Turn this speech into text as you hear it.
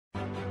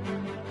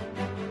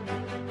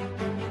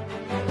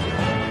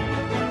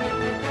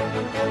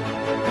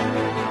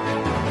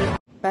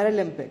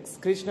Paralympics,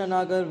 Krishna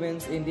Nagar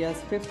wins India's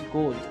fifth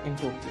gold in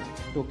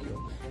Tokyo.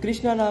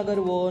 Krishna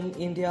Nagar won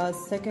India's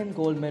second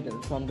gold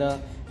medal from the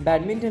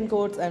badminton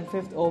courts and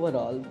fifth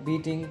overall,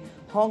 beating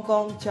Hong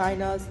Kong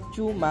China's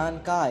Chu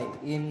Man Kai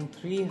in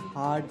three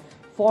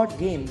hard-fought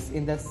games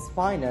in the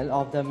final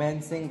of the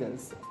men's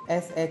singles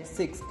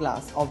SH6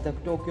 class of the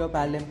Tokyo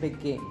Paralympic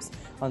Games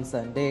on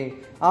Sunday.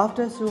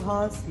 After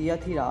Suhas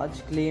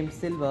Yathiraj claimed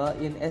silver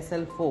in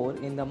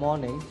SL4 in the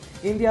morning,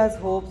 India's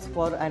hopes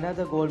for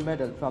another gold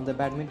medal from the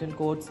badminton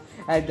courts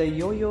at the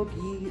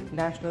Yoyogi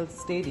National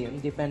Stadium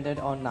depended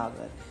on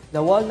Nagar,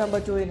 the world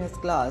number 2 in his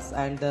class,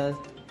 and the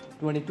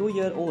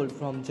 22-year-old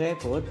from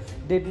Jaipur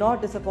did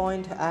not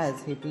disappoint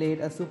as he played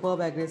a superb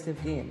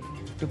aggressive game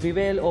to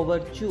prevail over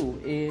Chu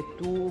a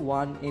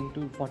 2-1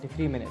 in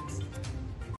 43 minutes.